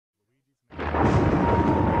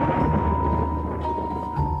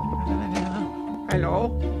Hello?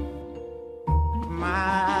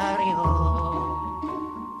 Mario.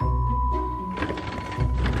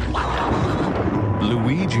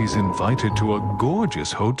 Luigi's invited to a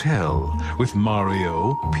gorgeous hotel with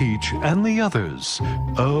Mario, Peach, and the others.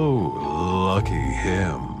 Oh, lucky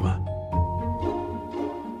him.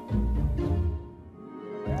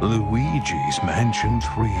 Luigi's Mansion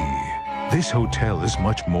 3. This hotel is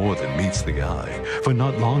much more than meets the eye, for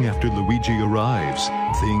not long after Luigi arrives,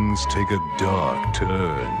 things take a dark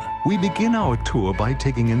turn. We begin our tour by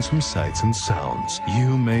taking in some sights and sounds.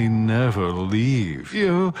 You may never leave.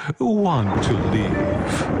 You want to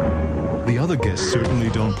leave. The other guests certainly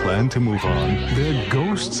don't plan to move on. They're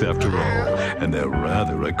ghosts after all, and they're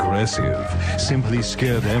rather aggressive. Simply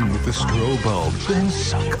scare them with the strobe bulb, then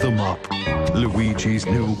suck them up. Luigi's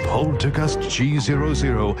new Poltergust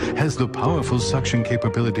G00 has the powerful suction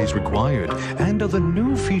capabilities required, and other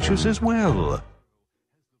new features as well.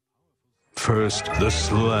 First, the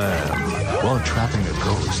slam. While trapping a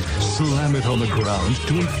ghost, slam it on the ground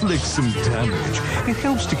to inflict some damage. It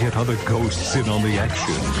helps to get other ghosts in on the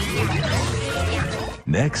action.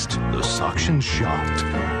 Next, the suction shot.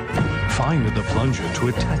 Find the plunger to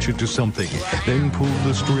attach it to something, then pull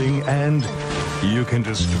the string and you can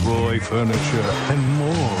destroy furniture and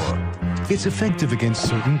more. It's effective against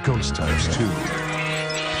certain ghost types too.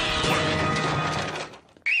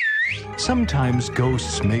 Sometimes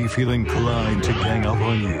ghosts may feel inclined to gang up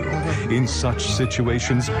on you. In such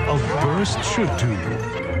situations, a burst should do.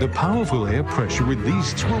 The powerful air pressure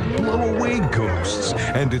released will blow away ghosts,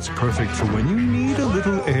 and it's perfect for when you need a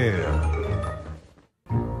little air.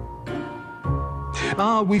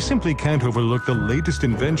 We simply can't overlook the latest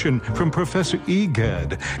invention from Professor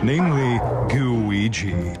Egad, namely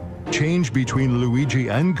Gooigi. Change between Luigi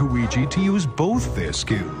and Gooigi to use both their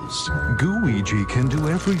skills. Gooigi can do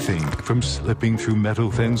everything from slipping through metal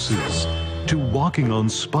fences to walking on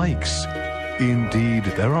spikes. Indeed,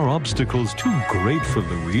 there are obstacles too great for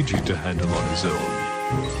Luigi to handle on his own.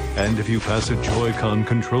 And if you pass a Joy-Con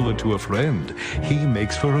controller to a friend, he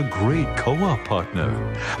makes for a great co-op partner.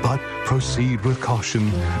 But proceed with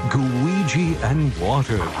caution. Gooigi and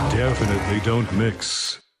water definitely don't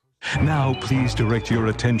mix. Now please direct your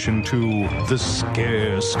attention to the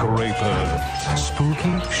Scare Scraper.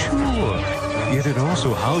 Spooky? Sure. Yet it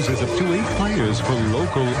also houses up to 8 players for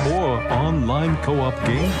local or online co-op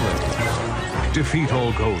gameplay. Defeat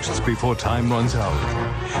all ghosts before time runs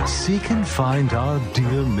out. Seek and find our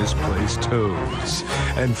dear misplaced toads.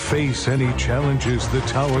 And face any challenges the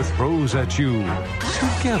tower throws at you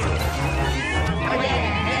together.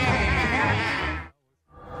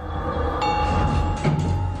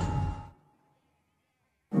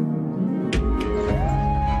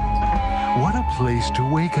 What a place to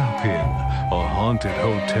wake up in. A haunted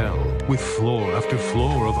hotel with floor after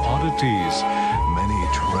floor of oddities. Many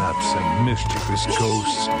traps and mischievous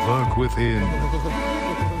ghosts lurk within.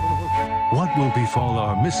 What will befall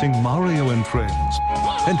our missing Mario and friends?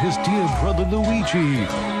 And his dear brother Luigi?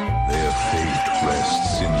 Their fate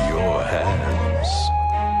rests in your hands.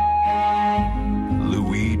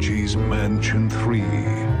 Luigi's Mansion 3.